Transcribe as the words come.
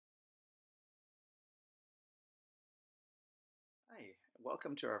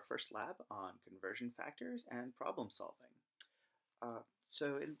Welcome to our first lab on conversion factors and problem solving.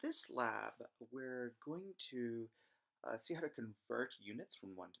 So in this lab, we're going to see how to convert units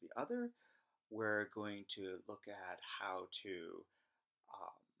from one to the other. We're going to look at how to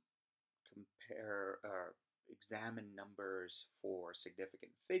um, compare or examine numbers for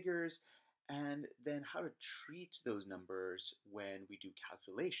significant figures, and then how to treat those numbers when we do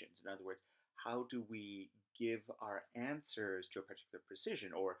calculations. In other words, how do we give our answers to a particular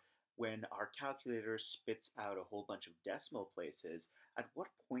precision, or when our calculator spits out a whole bunch of decimal places, at what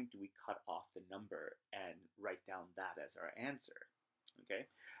point do we cut off the number and write down that as our answer? Okay,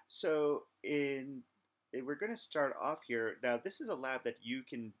 so we're going to start off here. Now, this is a lab that you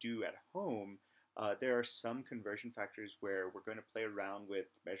can do at home. There are some conversion factors where we're going to play around with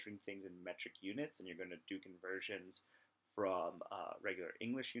measuring things in metric units, and you're going to do conversions from regular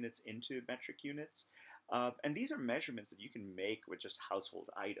English units into metric units. And these are measurements that you can make with just household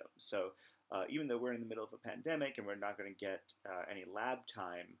items. So even though we're in the middle of a pandemic and we're not going to get any lab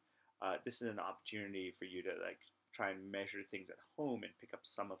time, this is an opportunity for you to try and measure things at home and pick up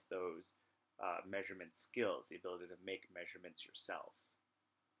some of those measurement skills, the ability to make measurements yourself.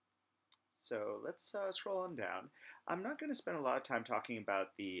 So let's scroll on down. I'm not going to spend a lot of time talking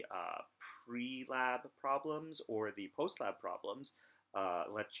about the pre-lab problems or the post-lab problems.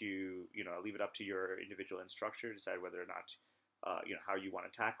 Let you, leave it up to your individual instructor to decide whether or not, how you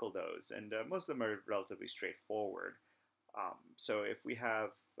want to tackle those. And most of them are relatively straightforward. So if we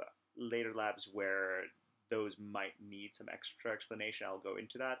have later labs where those might need some extra explanation, I'll go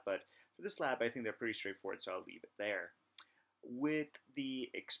into that. But for this lab, I think they're pretty straightforward, so I'll leave it there. With the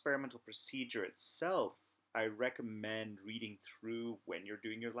experimental procedure itself, I recommend reading through when you're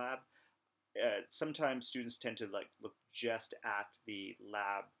doing your lab. Sometimes students tend to look just at the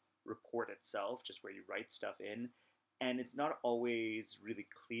lab report itself, just where you write stuff in, and it's not always really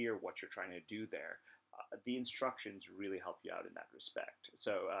clear what you're trying to do there. The instructions really help you out in that respect.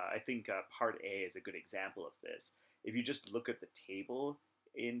 So I think Part A is a good example of this. If you just look at the table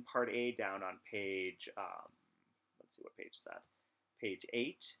in Part A down on page, let's see, what page is that? Page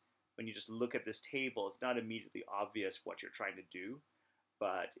 8. When you just look at this table, it's not immediately obvious what you're trying to do.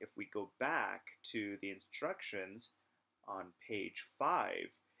 But if we go back to the instructions on page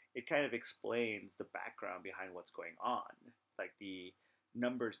 5, it kind of explains the background behind what's going on. Like the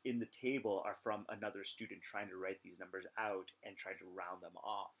numbers in the table are from another student trying to write these numbers out and trying to round them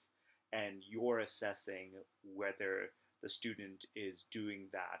off. And you're assessing whether the student is doing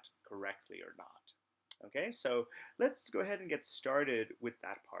that correctly or not. Okay, so let's go ahead and get started with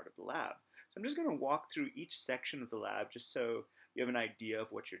that part of the lab. So I'm just going to walk through each section of the lab just so you have an idea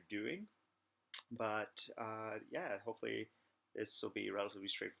of what you're doing. But yeah, hopefully this will be relatively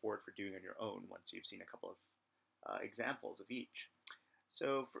straightforward for doing on your own once you've seen a couple of examples of each.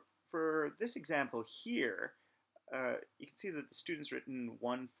 So for this example here, you can see that the student's written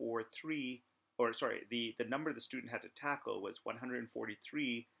 143, or sorry, the number the student had to tackle was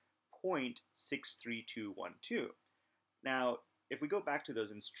 143.63212. Now, if we go back to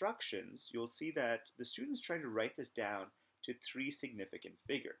those instructions, you'll see that the student's trying to write this down to 3 significant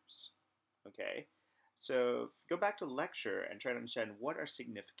figures. Okay, so go back to lecture and try to understand what are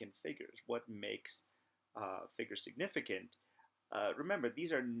significant figures, what makes figures significant. Remember,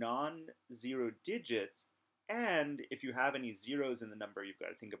 these are non-zero digits, and if you have any zeros in the number, you've got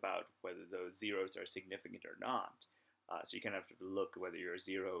to think about whether those zeros are significant or not. So you kind of have to look whether your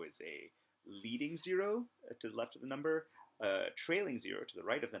zero is a leading zero to the left of the number, a trailing zero to the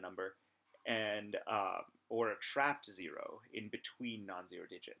right of the number, and or a trapped zero in between non-zero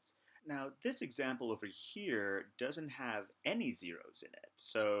digits. Now, this example over here doesn't have any zeros in it,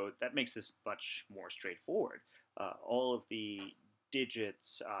 so that makes this much more straightforward. All of the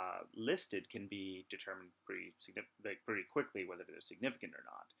digits listed can be determined pretty quickly whether they're significant or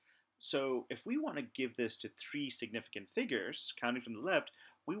not. So if we want to give this to 3 significant figures, counting from the left,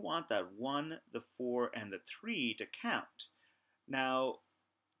 we want that 1, the 4, and the 3 to count. Now,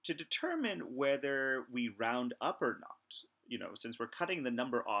 to determine whether we round up or not, since we're cutting the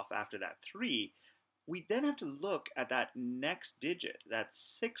number off after that 3, we then have to look at that next digit, that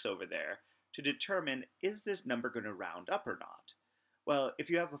 6 over there, to determine, is this number going to round up or not? Well,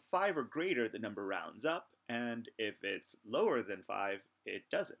 if you have a 5 or greater, the number rounds up, and if it's lower than 5, it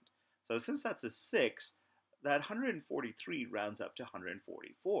doesn't. So since that's a 6, that 143 rounds up to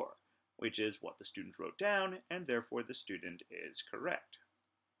 144, which is what the student wrote down, and therefore the student is correct.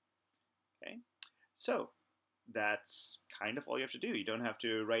 Okay, so that's kind of all you have to do. You don't have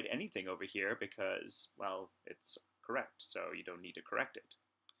to write anything over here because, well, it's correct, so you don't need to correct it.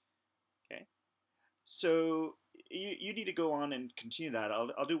 Okay, so you need to go on and continue that.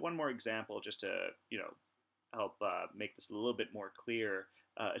 I'll do one more example just to help make this a little bit more clear,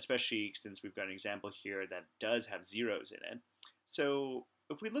 especially since we've got an example here that does have zeros in it. So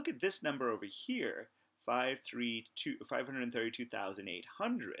if we look at this number over here,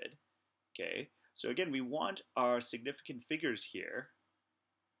 532,800, okay, so again, we want our significant figures here,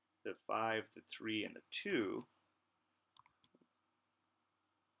 the 5, the 3, and the 2.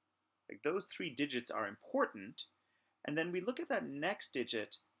 Like those 3 digits are important, and then we look at that next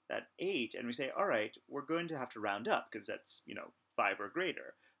digit, that 8, and we say, all right, we're going to have to round up because that's, 5 or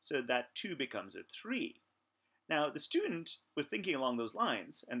greater. So that 2 becomes a 3. Now, the student was thinking along those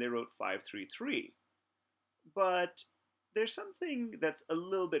lines, and they wrote 533. But there's something that's a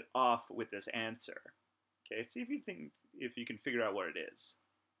little bit off with this answer. Okay, see if you can figure out what it is.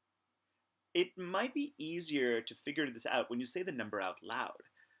 It might be easier to figure this out when you say the number out loud.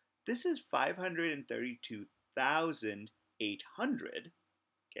 This is 532,800,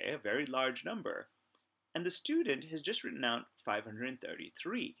 okay, a very large number. And the student has just written out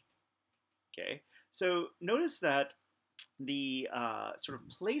 533, okay? So notice that the sort of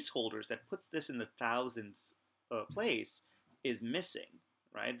placeholders that puts this in the thousands place is missing,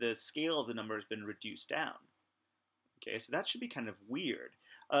 right? The scale of the number has been reduced down. Okay, so that should be kind of weird.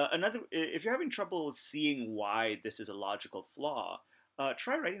 If you're having trouble seeing why this is a logical flaw,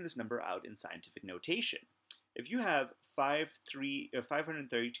 try writing this number out in scientific notation. If you have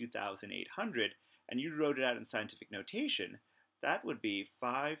 532,800 and you wrote it out in scientific notation, that would be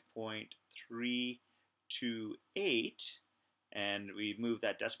 5.328, and we move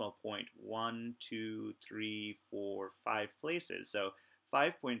that decimal point 1, 2, 3, 4, 5 places. So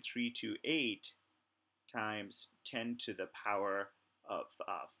 5.328 times 10 to the power of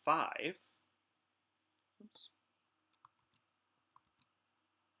 5. Oops.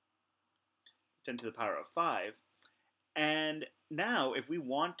 10 to the power of 5. And now, if we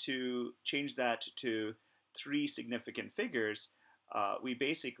want to change that to 3 significant figures, we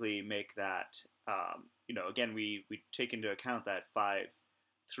basically make that, again, we take into account that 5,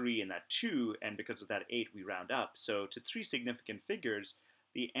 3, and that 2, and because of that 8, we round up. So to 3 significant figures,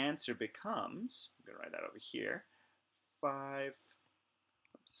 the answer becomes, I'm going to write that over here,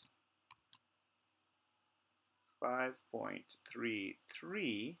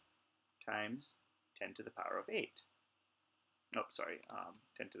 5.33 times 10 to the power of 8. Oh, sorry,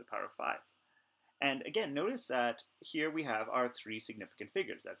 10 to the power of 5. And again, notice that here we have our 3 significant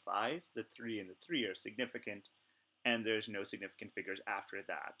figures. That 5, the 3, and the 3 are significant, and there's no significant figures after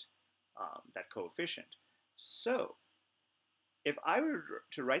that, that coefficient. So if I were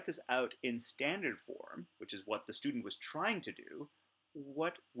to write this out in standard form, which is what the student was trying to do,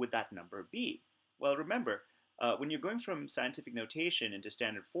 what would that number be? Well, remember, when you're going from scientific notation into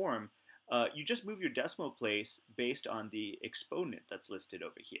standard form, you just move your decimal place based on the exponent that's listed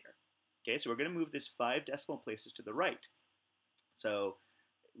over here. Okay, so we're going to move this 5 decimal places to the right. So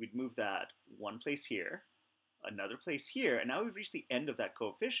we'd move that 1 place here, another place here, and now we've reached the end of that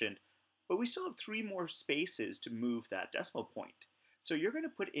coefficient, but we still have 3 more spaces to move that decimal point. So you're going to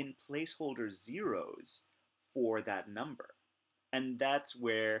put in placeholder zeros for that number, and that's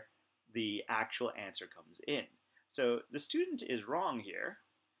where the actual answer comes in. So the student is wrong here.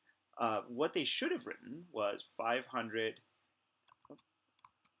 What they should have written was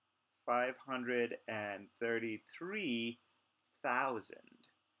 533,000,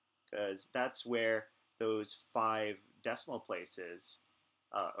 because that's where those 5 decimal places,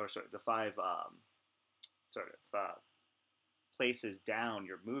 the 5 places down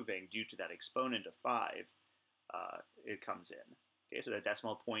you're moving due to that exponent of 5, it comes in. Okay, so the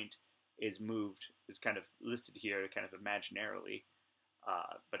decimal point is moved, is kind of listed here kind of imaginarily,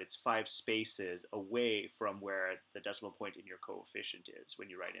 but it's 5 spaces away from where the decimal point in your coefficient is when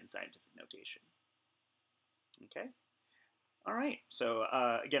you write in scientific notation. Okay? All right, so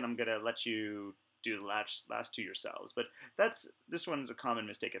again, I'm going to let you do the last 2 yourselves, but this one's a common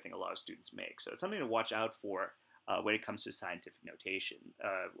mistake I think a lot of students make, so it's something to watch out for when it comes to scientific notation,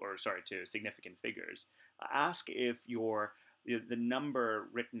 to significant figures. Ask if the number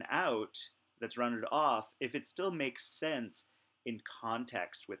written out that's rounded off, if it still makes sense in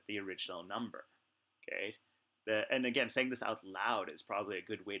context with the original number, okay? And again, saying this out loud is probably a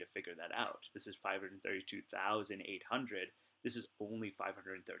good way to figure that out. This is 532,800. This is only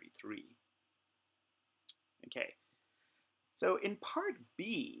 533. Okay, so in part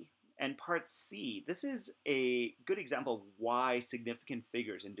B and part C, this is a good example of why significant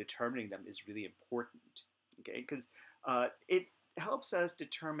figures and determining them is really important, okay? Because it helps us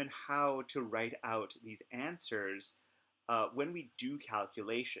determine how to write out these answers when we do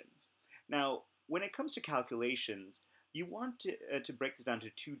calculations. Now, when it comes to calculations, you want to break this down to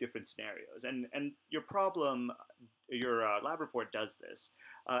two different scenarios, and your problem, your lab report does this.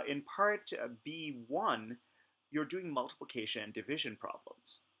 In part B1, you're doing multiplication and division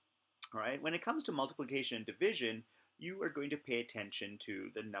problems. All right. When it comes to multiplication and division, you are going to pay attention to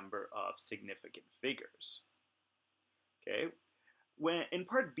the number of significant figures. Okay. When in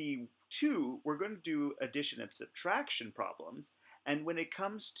part B2, we're going to do addition and subtraction problems, and when it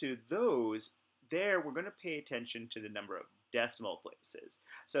comes to those, there we're going to pay attention to the number of decimal places.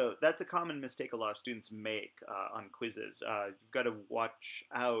 So that's a common mistake a lot of students make on quizzes. You've got to watch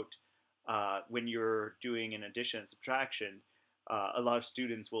out when you're doing an addition and subtraction. A lot of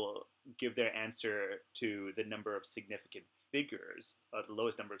students will give their answer to the number of significant figures, the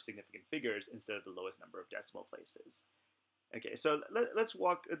lowest number of significant figures, instead of the lowest number of decimal places. Okay, so let's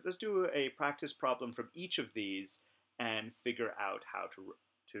do a practice problem from each of these and figure out how to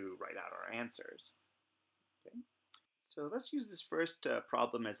write out our answers. Okay, so let's use this first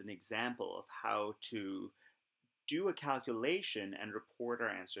problem as an example of how to do a calculation and report our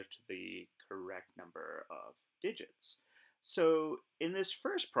answer to the correct number of digits. So in this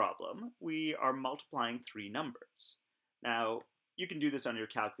first problem, we are multiplying three numbers. Now, you can do this on your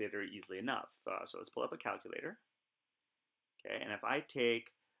calculator easily enough. So let's pull up a calculator. Okay, and if I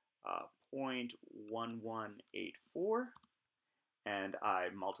take 0.1184 and I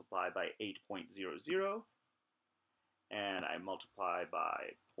multiply by 8.00 and I multiply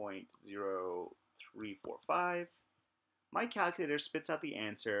by 0.0345, my calculator spits out the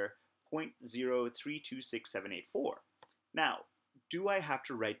answer 0.0326784. Now, do I have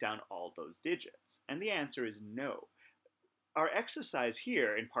to write down all those digits? And the answer is no. Our exercise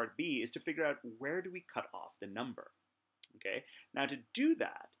here in part B is to figure out where do we cut off the number. Okay, now to do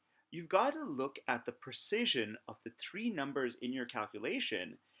that, you've got to look at the precision of the three numbers in your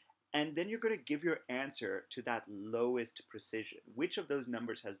calculation, and then you're going to give your answer to that lowest precision. Which of those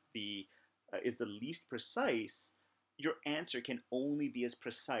numbers has is the least precise? Your answer can only be as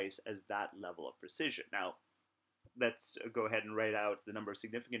precise as that level of precision. Now, let's go ahead and write out the number of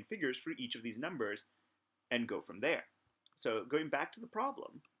significant figures for each of these numbers and go from there. So going back to the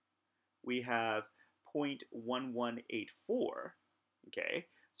problem, we have 0.1184, okay?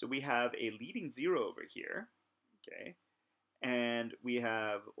 So we have a leading zero over here, okay? And we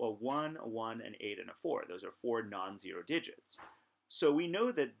have a 1, a 1, an 8, and a 4. Those are four non-zero digits. So we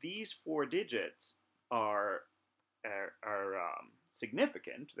know that these four digits are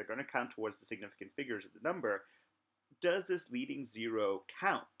significant. They're going to count towards the significant figures of the number. Does this leading zero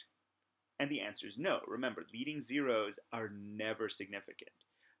count? And the answer is no. Remember, leading zeros are never significant.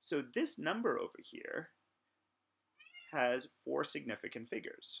 So this number over here has four significant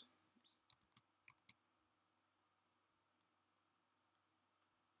figures.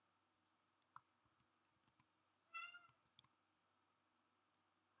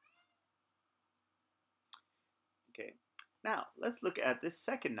 Okay, now let's look at this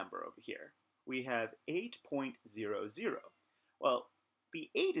second number over here. We have 8.00. Well,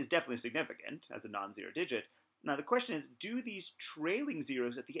 the 8 is definitely significant as a non-zero digit. Now the question is, do these trailing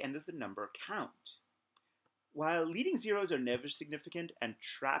zeros at the end of the number count? While leading zeros are never significant and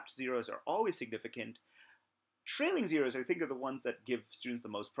trapped zeros are always significant, trailing zeros, I think, are the ones that give students the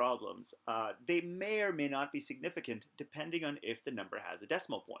most problems. They may or may not be significant depending on if the number has a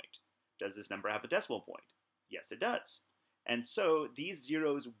decimal point. Does this number have a decimal point? Yes, it does. And so these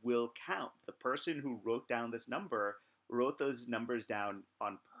zeros will count. The person who wrote down this number wrote those numbers down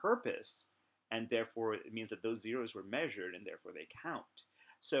on purpose, and therefore it means that those zeros were measured and therefore they count.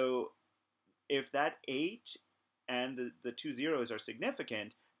 So if that 8 and the two zeros are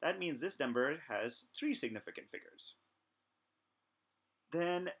significant, that means this number has three significant figures.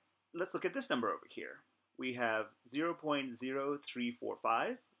 Then let's look at this number over here. We have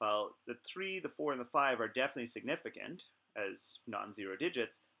 0.0345. Well, the 3, the 4, and the 5 are definitely significant as non-zero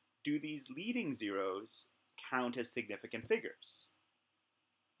digits. Do these leading zeros count as significant figures?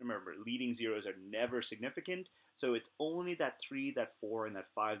 Remember, leading zeros are never significant, so it's only that 3, that 4, and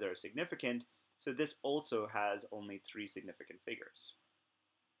that 5 that are significant. So this also has only three significant figures.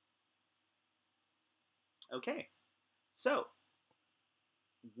 Okay, so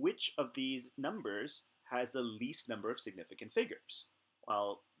which of these numbers has the least number of significant figures?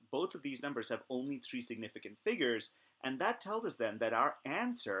 Well, both of these numbers have only three significant figures, and that tells us then that our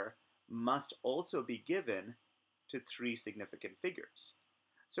answer must also be given to three significant figures.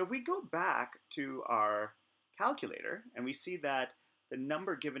 So if we go back to our calculator and we see that the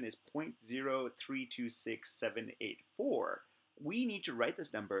number given is 0.0326784, we need to write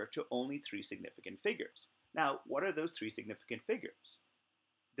this number to only three significant figures. Now, what are those three significant figures?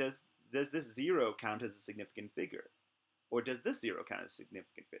 Does does this 0 count as a significant figure? Or does this 0 count as a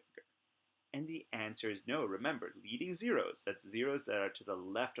significant figure? And the answer is no. Remember, leading zeros, that's zeros that are to the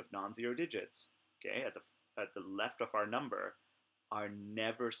left of non-zero digits, okay, at the left of our number, are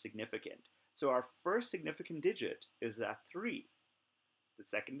never significant. So our first significant digit is that 3. The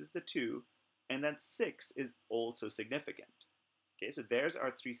second is the 2, and that 6 is also significant. Okay, so there's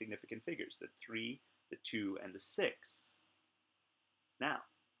our 3 significant figures, the 3, the 2, and the 6. Now,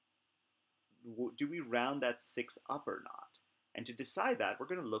 do we round that 6 up or not? And to decide that, we're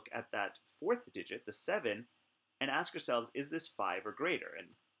going to look at that 4th digit, the 7, and ask ourselves, is this 5 or greater?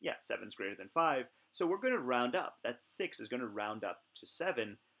 And yeah, 7 is greater than 5, so we're going to round up. That 6 is going to round up to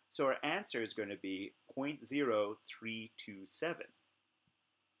 7, so our answer is going to be 0.0327. So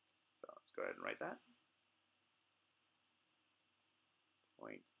let's go ahead and write that.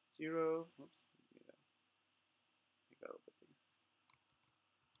 0, oops, go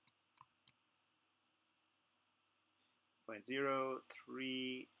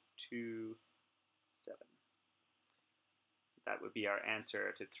 0.0327. That would be our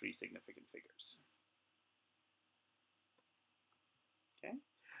answer to 3 significant figures. Okay,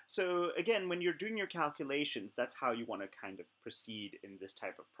 so again, when you're doing your calculations, that's how you want to kind of proceed in this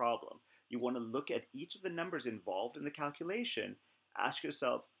type of problem. You want to look at each of the numbers involved in the calculation, ask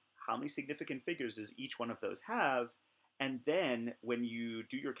yourself, how many significant figures does each one of those have? And then when you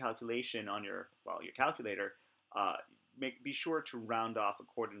do your calculation on your calculator, be sure to round off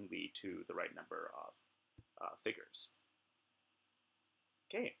accordingly to the right number of figures.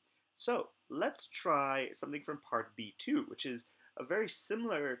 Okay, so let's try something from part B2, which is a very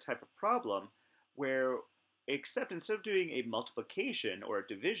similar type of problem where, except instead of doing a multiplication or a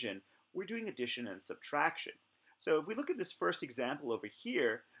division, we're doing addition and subtraction. So if we look at this first example over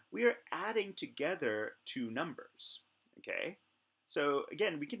here, we are adding together 2 numbers, okay? So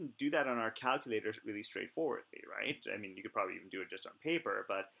again, we can do that on our calculator really straightforwardly, right? I mean, you could probably even do it just on paper,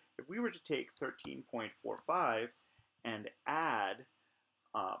 but if we were to take 13.45 and add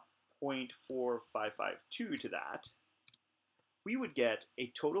 0.4552 to that, we would get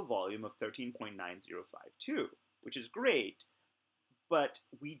a total volume of 13.9052, which is great, but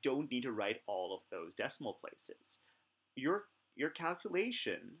we don't need to write all of those decimal places. Your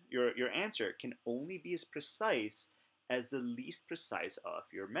calculation, your answer can only be as precise as the least precise of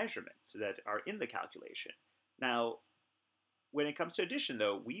your measurements that are in the calculation. Now, when it comes to addition,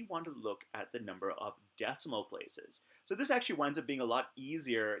 though, we want to look at the number of decimal places. So this actually winds up being a lot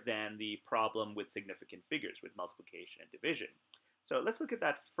easier than the problem with significant figures, with multiplication and division. So let's look at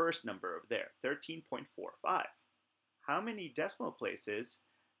that first number over there, 13.45. How many decimal places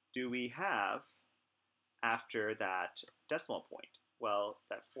do we have after that decimal point? Well,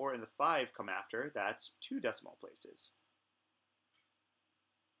 that 4 and the 5 come after, that's 2 decimal places.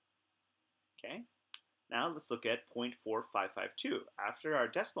 Okay, now let's look at 0.4552. After our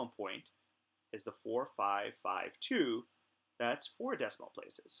decimal point is the 4552, that's 4 decimal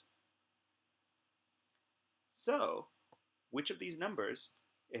places. So, which of these numbers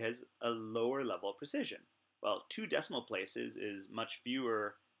has a lower level of precision? Well, 2 decimal places is a much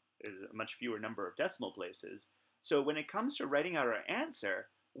fewer number of decimal places. So when it comes to writing out our answer,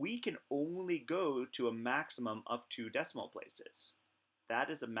 we can only go to a maximum of 2 decimal places. That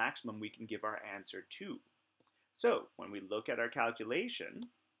is the maximum we can give our answer to. So when we look at our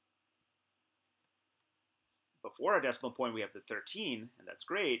calculation, before our decimal point we have the 13, and that's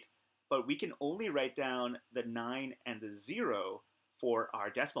great, but we can only write down the 9 and the 0 for our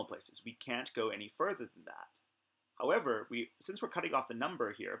decimal places. We can't go any further than that. However, since we're cutting off the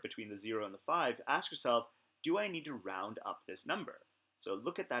number here between the 0 and the 5, ask yourself, do I need to round up this number? So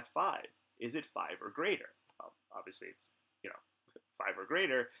look at that 5. Is it 5 or greater? Well, obviously it's 5 or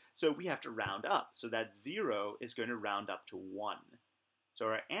greater, so we have to round up. So that 0 is going to round up to 1. So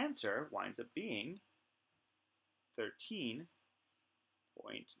our answer winds up being 13.91.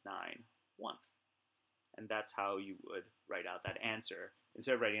 And that's how you would write out that answer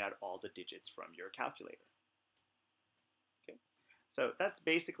instead of writing out all the digits from your calculator. Okay, so that's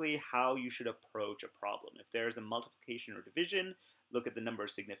basically how you should approach a problem. If there's a multiplication or division, look at the number of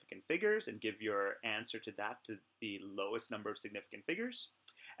significant figures and give your answer to that to the lowest number of significant figures.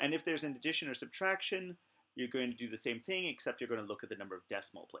 And if there's an addition or subtraction, you're going to do the same thing, except you're going to look at the number of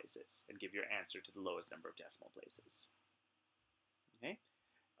decimal places and give your answer to the lowest number of decimal places. Okay.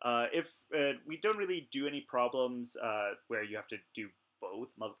 If we don't really do any problems where you have to do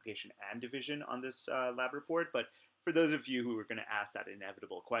both multiplication and division on this lab report, but for those of you who are going to ask that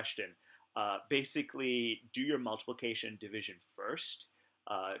inevitable question, basically do your multiplication and division first.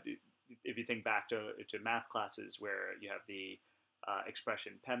 If you think back to math classes where you have the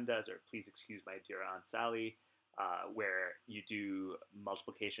expression PEMDAS, or please excuse my dear Aunt Sally, where you do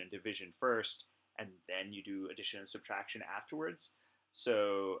multiplication and division first, and then you do addition and subtraction afterwards.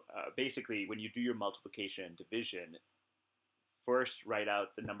 So basically, when you do your multiplication and division, first write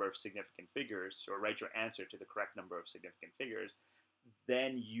out the number of significant figures, or write your answer to the correct number of significant figures,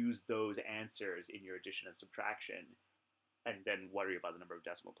 then use those answers in your addition and subtraction, and then worry about the number of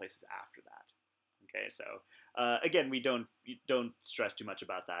decimal places after that. Okay, so again, you don't stress too much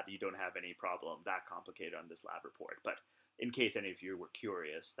about that. You don't have any problem that complicated on this lab report, but in case any of you were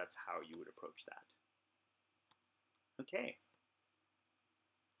curious, that's how you would approach that. Okay,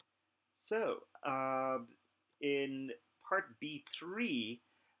 so in part B3,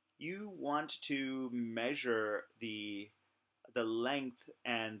 you want to measure the length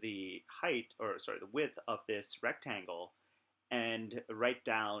and the height, or sorry, the width of this rectangle, and write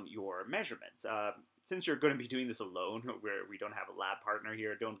down your measurements. Since you're going to be doing this alone, where we don't have a lab partner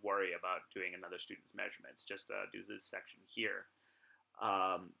here, don't worry about doing another student's measurements. Just do this section here.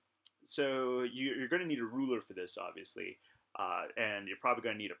 So you're going to need a ruler for this, obviously, and you're probably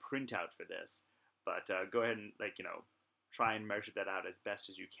going to need a printout for this. But go ahead and try and measure that out as best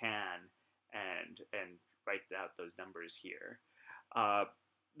as you can, and write out those numbers here.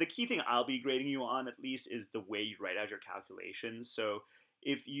 The key thing I'll be grading you on, at least, is the way you write out your calculations. So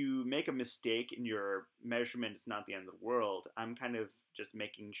if you make a mistake in your measurement, it's not the end of the world. I'm kind of just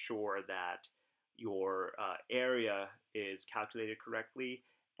making sure that your area is calculated correctly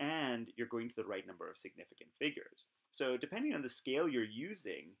and you're going to the right number of significant figures. So depending on the scale you're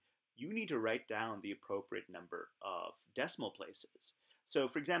using, you need to write down the appropriate number of decimal places. So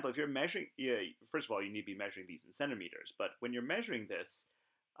for example, if you're measuring, first of all, you need to be measuring these in centimeters, but when you're measuring this,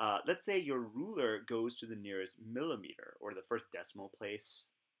 let's say your ruler goes to the nearest millimeter, or the first decimal place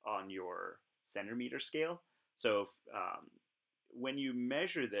on your centimeter scale. So when you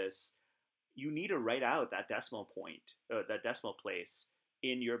measure this, you need to write out that decimal point, that decimal place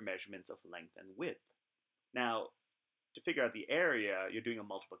in your measurements of length and width. Now, to figure out the area, you're doing a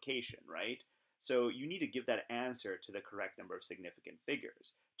multiplication, right? So you need to give that answer to the correct number of significant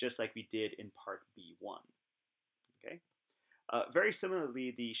figures, just like we did in part B1. Okay. Very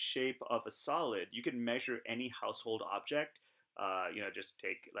similarly, the shape of a solid, you can measure any household object. Just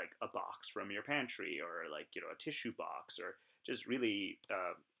take like a box from your pantry, or a tissue box, or just really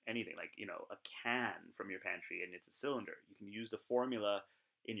anything, like a can from your pantry and it's a cylinder. You can use the formula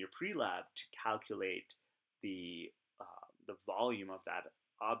in your pre-lab to calculate the volume of that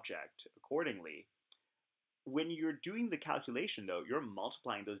object accordingly. When you're doing the calculation, though, you're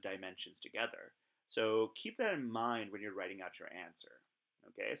multiplying those dimensions together. So keep that in mind when you're writing out your answer.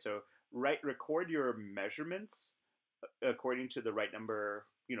 Okay, so record your measurements according to the right number,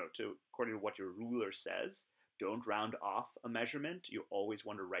 according to what your ruler says. Don't round off a measurement. You always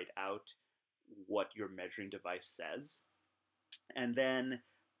want to write out what your measuring device says. And then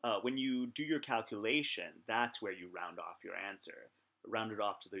when you do your calculation, that's where you round off your answer. Round it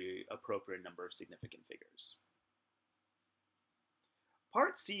off to the appropriate number of significant figures.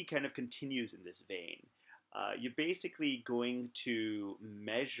 Part C kind of continues in this vein. You're basically going to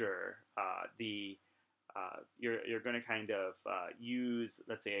measure you're going to kind of use,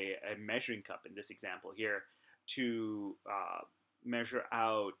 let's say, a measuring cup in this example here to measure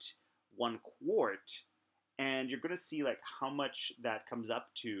out 1 quart, and you're going to see how much that comes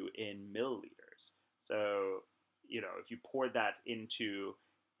up to in milliliters. So, if you pour that into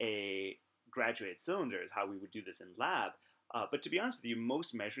a graduated cylinder is how we would do this in lab. But to be honest with you,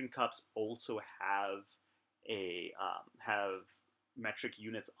 most measuring cups also have metric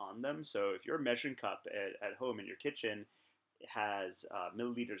units on them. So if your measuring cup at home in your kitchen has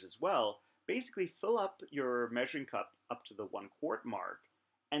milliliters as well, basically fill up your measuring cup up to the 1 quart mark,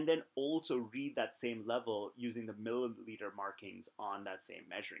 and then also read that same level using the milliliter markings on that same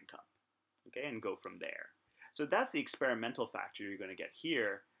measuring cup. Okay, and go from there. So that's the experimental factor you're going to get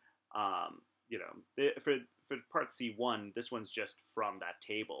here. For part C1, this one's just from that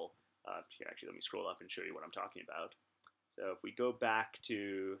table. Here, actually, let me scroll up and show you what I'm talking about. So if we go back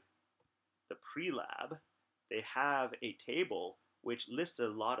to the pre-lab, they have a table which lists a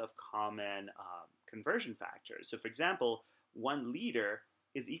lot of common conversion factors. So for example, 1 liter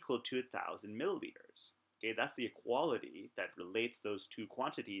is equal to 1,000 milliliters. Okay, that's the equality that relates those two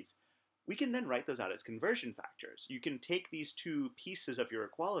quantities. We can then write those out as conversion factors. You can take these two pieces of your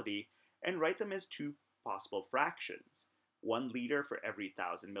equality and write them as two possible fractions. 1 liter for every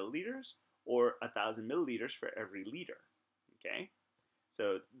 1,000 milliliters, or 1,000 milliliters for every liter. Okay?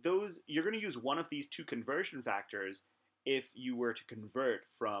 So you're going to use one of these two conversion factors if you were to convert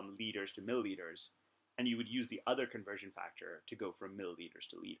from liters to milliliters. and you would use the other conversion factor to go from milliliters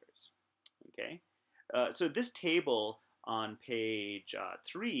to liters. Okay, so this table on page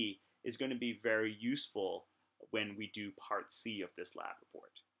 3 is going to be very useful when we do part C of this lab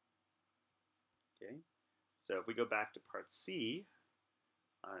report. Okay, so if we go back to part C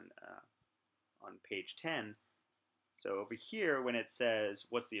on page 10, so over here when it says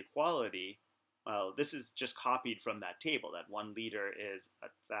what's the equality, well, this is just copied from that table, that 1 liter is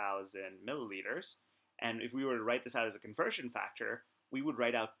 1,000 milliliters. And if we were to write this out as a conversion factor, we would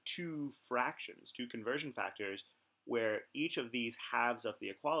write out two fractions, two conversion factors, where each of these halves of the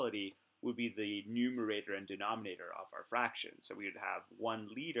equality would be the numerator and denominator of our fraction. So we would have 1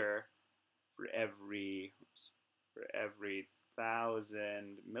 liter for every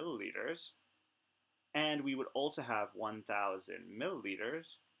 1,000 milliliters, and we would also have 1,000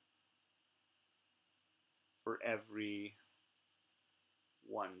 milliliters for every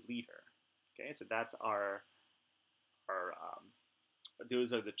 1 liter. Okay, so that's our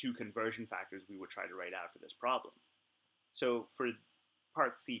those are the two conversion factors we would try to write out for this problem. So for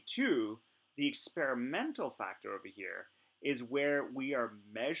part C2, the experimental factor over here is where we are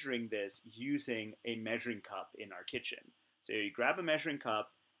measuring this using a measuring cup in our kitchen. So you grab a measuring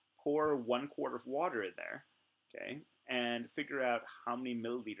cup, pour 1 quart of water in there, okay, and figure out how many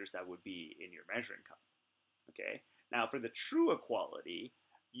milliliters that would be in your measuring cup. Okay, now for the true equality,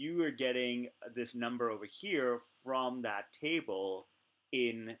 you are getting this number over here from that table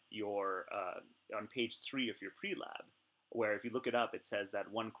in your on page 3 of your pre-lab, where if you look it up, it says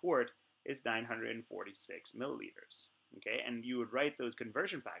that 1 quart is 946 milliliters. Okay, and you would write those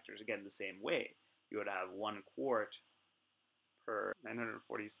conversion factors again the same way. You would have 1 quart per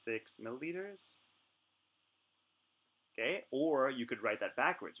 946 milliliters. Okay, or you could write that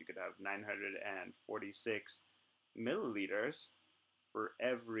backwards. You could have 946 milliliters for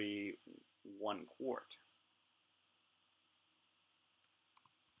every 1 quart.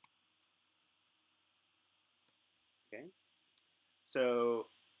 Okay, so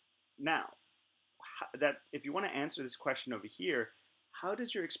now that if you want to answer this question over here, how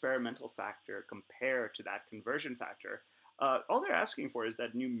does your experimental factor compare to that conversion factor? All they're asking for is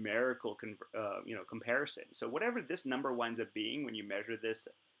that numerical comparison. So whatever this number winds up being when you measure this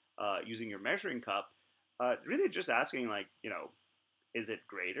using your measuring cup, really just asking, like, is it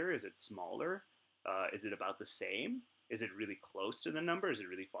greater? Is it smaller? Is it about the same? Is it really close to the number? Is it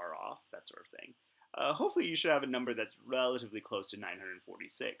really far off? That sort of thing. Hopefully you should have a number that's relatively close to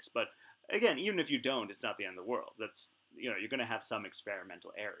 946. But again, even if you don't, it's not the end of the world. That's, you're going to have some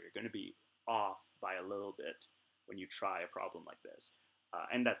experimental error. You're going to be off by a little bit when you try a problem like this.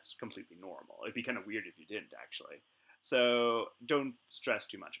 And that's completely normal. It'd be kind of weird if you didn't, actually. So don't stress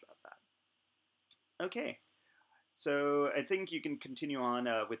too much about that. Okay. So I think you can continue on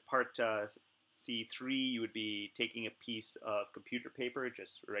with part C3. You would be taking a piece of computer paper,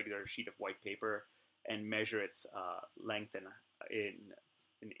 just a regular sheet of white paper, and measure its length in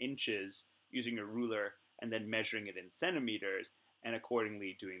inches using a ruler, and then measuring it in centimeters, and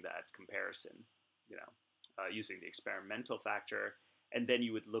accordingly doing that comparison, using the experimental factor. And then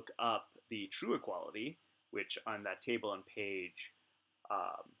you would look up the true equality, which on that table on page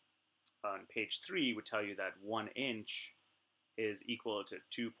 3 would tell you that 1 inch is equal to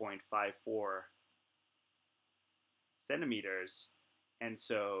 2.54 centimeters. And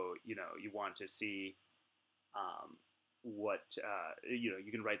so, you want to see what,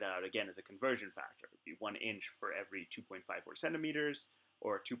 you can write that out again as a conversion factor. It would be 1 inch for every 2.54 centimeters,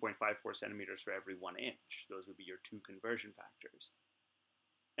 or 2.54 centimeters for every 1 inch. Those would be your two conversion factors.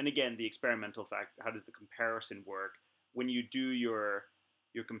 And again, the experimental factor, how does the comparison work? When you do your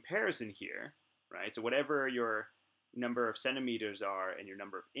comparison here, right? So whatever your number of centimeters are and your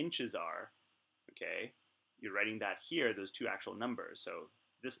number of inches are, okay, you're writing that here, those two actual numbers. So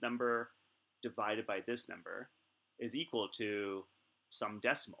this number divided by this number is equal to some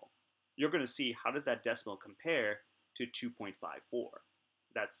decimal. You're going to see how does that decimal compare to 2.54.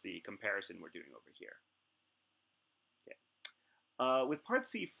 That's the comparison we're doing over here. Okay. With part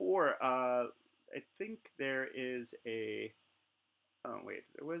C4, I think there is a... Oh, wait,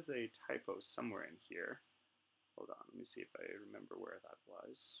 there was a typo somewhere in here. Hold on, let me see if I remember where that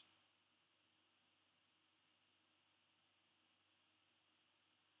was.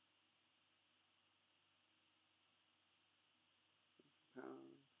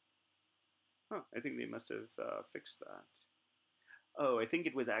 I think they must have fixed that. Oh, I think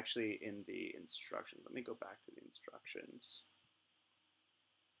it was actually in the instructions. Let me go back to the instructions.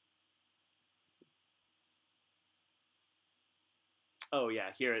 Oh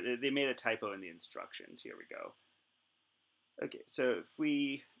yeah, here, they made a typo in the instructions. Here we go. Okay, so if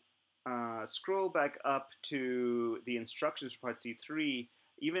we scroll back up to the instructions for part C3,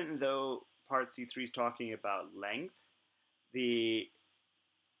 even though part C3 is talking about length, the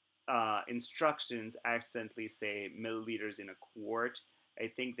instructions accidentally say milliliters in a quart. I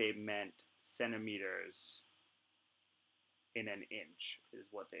think they meant centimeters in an inch is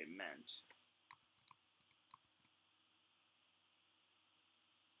what they meant.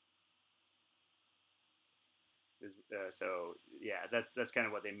 So yeah, that's kind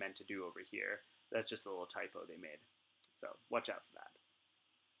of what they meant to do over here. That's just a little typo they made. So watch out for that.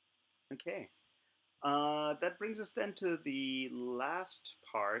 Okay. That brings us then to the last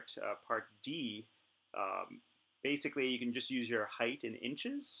part, part D. Basically, you can just use your height in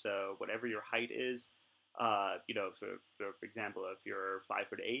inches. So whatever your height is, for example, if you're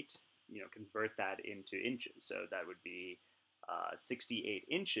 5'8", convert that into inches. So that would be 68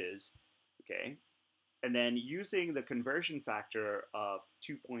 inches. Okay, and then using the conversion factor of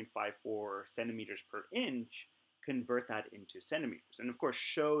 2.54 centimeters per inch, convert that into centimeters. And of course,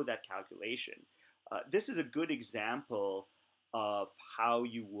 show that calculation. This is a good example of how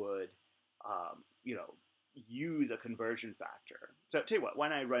you would, use a conversion factor. So I'll tell you what, why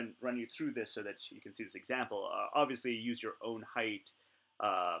don't I run you through this so that you can see this example. Obviously, use your own height.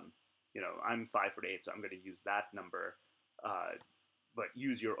 I'm 5'8", so I'm going to use that number. But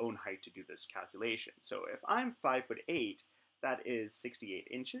use your own height to do this calculation. So if I'm 5'8", that is 68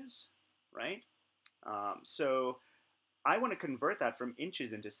 inches, right? So I want to convert that from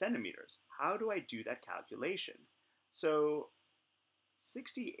inches into centimeters. How do I do that calculation? So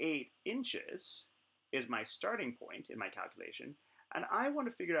 68 inches is my starting point in my calculation, and I want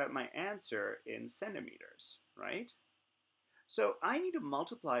to figure out my answer in centimeters, right? So I need to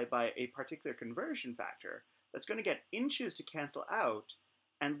multiply by a particular conversion factor that's going to get inches to cancel out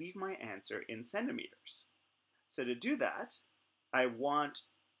and leave my answer in centimeters. So to do that, I want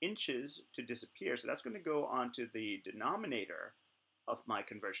inches to disappear. So that's going to go onto the denominator of my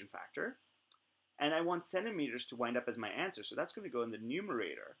conversion factor. And I want centimeters to wind up as my answer. So that's going to go in the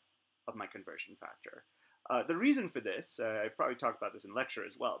numerator of my conversion factor. The reason for this, I probably talked about this in lecture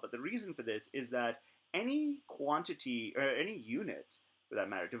as well, but the reason for this is that any quantity, or any unit for that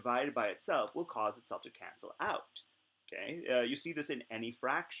matter, divided by itself will cause itself to cancel out. Okay, you see this in any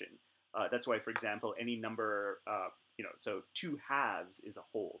fraction. That's why, for example, any number, so 2 halves is a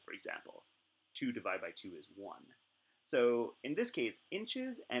whole, for example. 2 divided by 2 is 1. So in this case,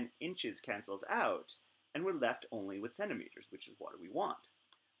 inches and inches cancels out, and we're left only with centimeters, which is what we want.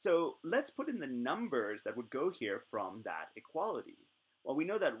 So let's put in the numbers that would go here from that equality. Well, we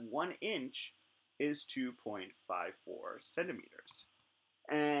know that 1 inch is 2.54 centimeters.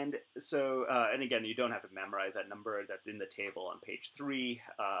 And so, and again, you don't have to memorize that number. That's in the table on page 3.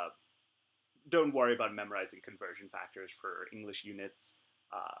 Don't worry about memorizing conversion factors for English units.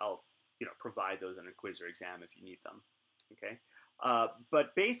 I'll provide those in a quiz or exam if you need them. Okay,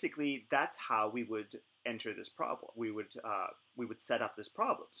 but basically that's how we would enter this problem. We would set up this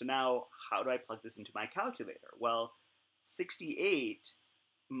problem. So now, how do I plug this into my calculator? Well, 68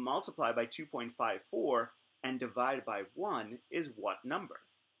 multiplied by 2.54 and divided by 1 is what number?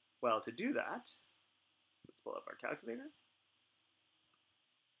 Well, to do that, let's pull up our calculator.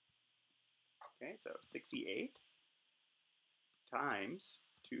 Okay, so 68 times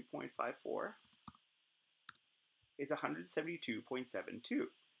 2.54 is 172.72.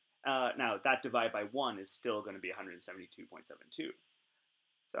 Now, that divided by 1 is still going to be 172.72.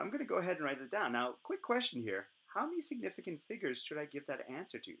 So I'm going to go ahead and write that down. Now, quick question here. How many significant figures should I give that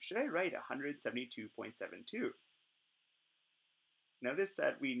answer to? Should I write 172.72? Notice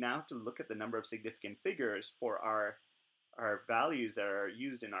that we now have to look at the number of significant figures for our values that are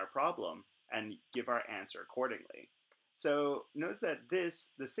used in our problem and give our answer accordingly. So notice that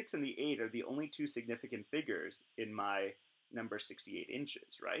the 6 and the 8 are the only 2 significant figures in my number 68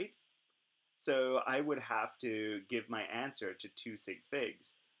 inches, right? So I would have to give my answer to 2 sig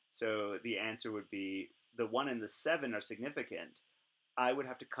figs. So the answer would be the 1 and the 7 are significant. I would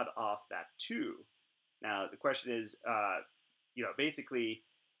have to cut off that 2. Now the question is, basically,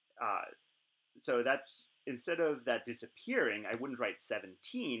 so that's, instead of that disappearing, I wouldn't write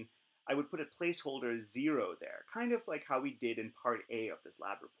 17. I would put a placeholder 0 there, kind of like how we did in part A of this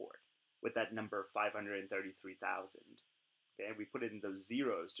lab report with that number 533,000. Okay, we put in those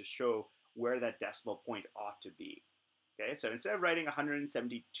zeros to show where that decimal point ought to be. Okay, so instead of writing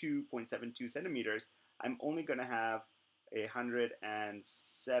 172.72 centimeters, I'm only going to have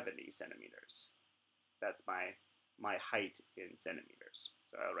 170 centimeters. That's my height in centimeters.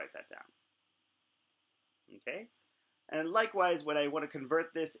 So I'll write that down. Okay, and likewise, when I want to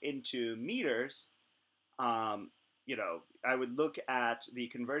convert this into meters, I would look at the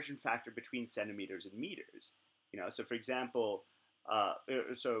conversion factor between centimeters and meters. So for example,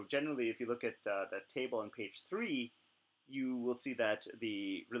 so generally, if you look at that table on page 3, you will see that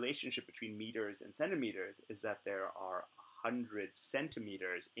the relationship between meters and centimeters is that there are 100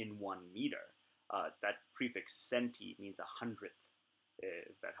 centimeters in 1 meter. That prefix centi means 100th,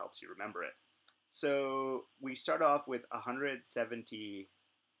 if that helps you remember it. So we start off with 170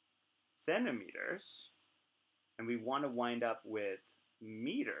 centimeters, and we want to wind up with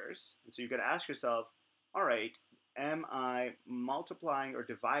meters. And so you've got to ask yourself, all right, am I multiplying or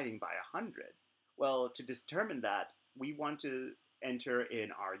dividing by 100? Well, to determine that, we want to enter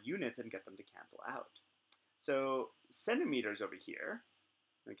in our units and get them to cancel out. So centimeters over here,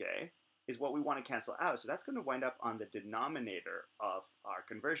 okay, is what we want to cancel out. So that's going to wind up on the denominator of our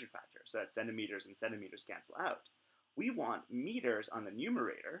conversion factor. So that centimeters and centimeters cancel out. We want meters on the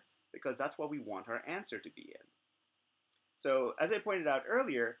numerator because that's what we want our answer to be in. So as I pointed out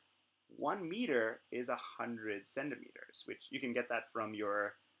earlier, 1 meter is 100 centimeters, which you can get that from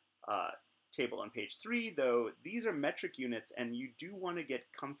your table on page 3, though these are metric units and you do want to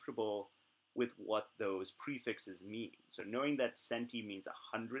get comfortable with what those prefixes mean. So knowing that centi means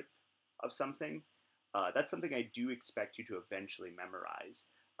 100th of something, that's something I do expect you to eventually memorize.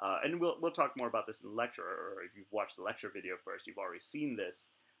 And we'll talk more about this in the lecture, or if you've watched the lecture video first, you've already seen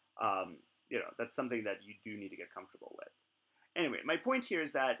this. That's something that you do need to get comfortable with. Anyway, my point here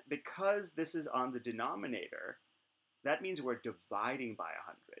is that because this is on the denominator, that means we're dividing by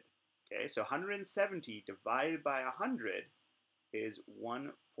 100. Okay, so 170 divided by 100 is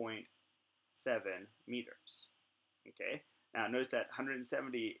 1.7 meters. Okay, now notice that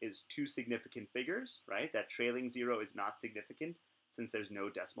 170 is 2 significant figures, right? That trailing 0 is not significant since there's no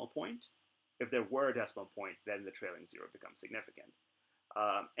decimal point. If there were a decimal point, then the trailing 0 becomes significant.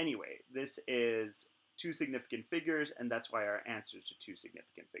 Anyway, this is 2 significant figures, and that's why our answer is to 2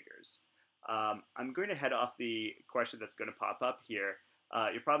 significant figures. I'm going to head off the question that's going to pop up here.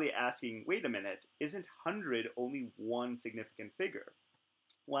 You're probably asking, wait a minute, isn't 100 only 1 significant figure?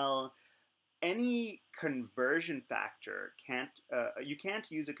 Well, any conversion factor you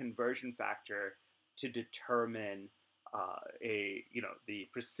can't use a conversion factor to determine the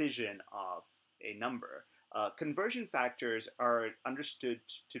precision of a number. Conversion factors are understood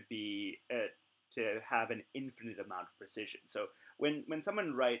to be to have an infinite amount of precision. So when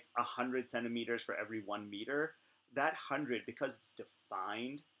someone writes 100 centimeters for every 1 meter, that 100, because it's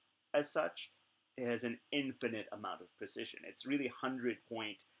defined as such, it has an infinite amount of precision. It's really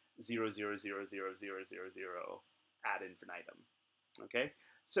 100.0000000 ad infinitum. Okay?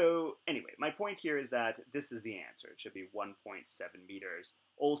 So anyway, my point here is that this is the answer. It should be 1.7 meters,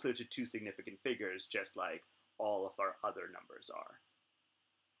 also to 2 significant figures, just like all of our other numbers are.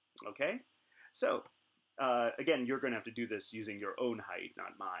 Okay? So, again, you're going to have to do this using your own height,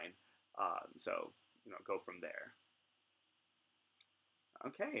 not mine. So, go from there.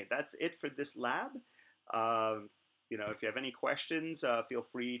 Okay, that's it for this lab. If you have any questions, feel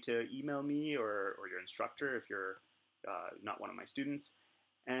free to email me or your instructor if you're not one of my students.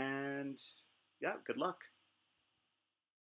 And yeah, good luck.